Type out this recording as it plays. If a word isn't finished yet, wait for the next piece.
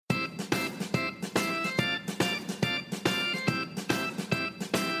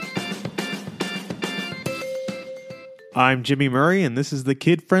I'm Jimmy Murray, and this is the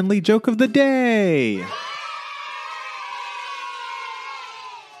kid-friendly joke of the day.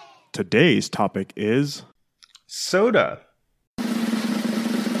 Today's topic is soda. A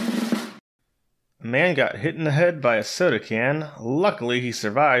man got hit in the head by a soda can. Luckily, he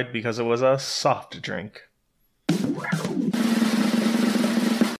survived because it was a soft drink.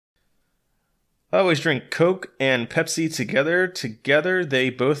 I always drink Coke and Pepsi together. Together, they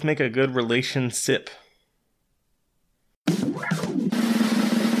both make a good relation sip.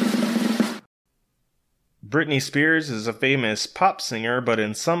 Britney Spears is a famous pop singer, but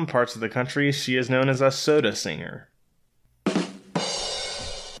in some parts of the country, she is known as a soda singer.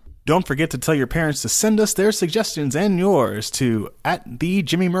 Don't forget to tell your parents to send us their suggestions and yours to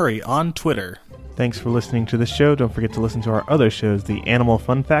 @TheJimmyMurray on Twitter. Thanks for listening to the show. Don't forget to listen to our other shows, the Animal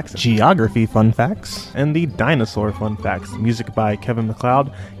Fun Facts, Geography Fun Facts, and the Dinosaur Fun Facts. Music by Kevin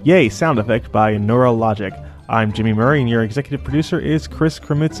MacLeod. Yay! Sound effect by Neurologic. I'm Jimmy Murray, and your executive producer is Chris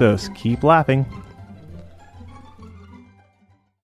Kremitzos. Keep laughing.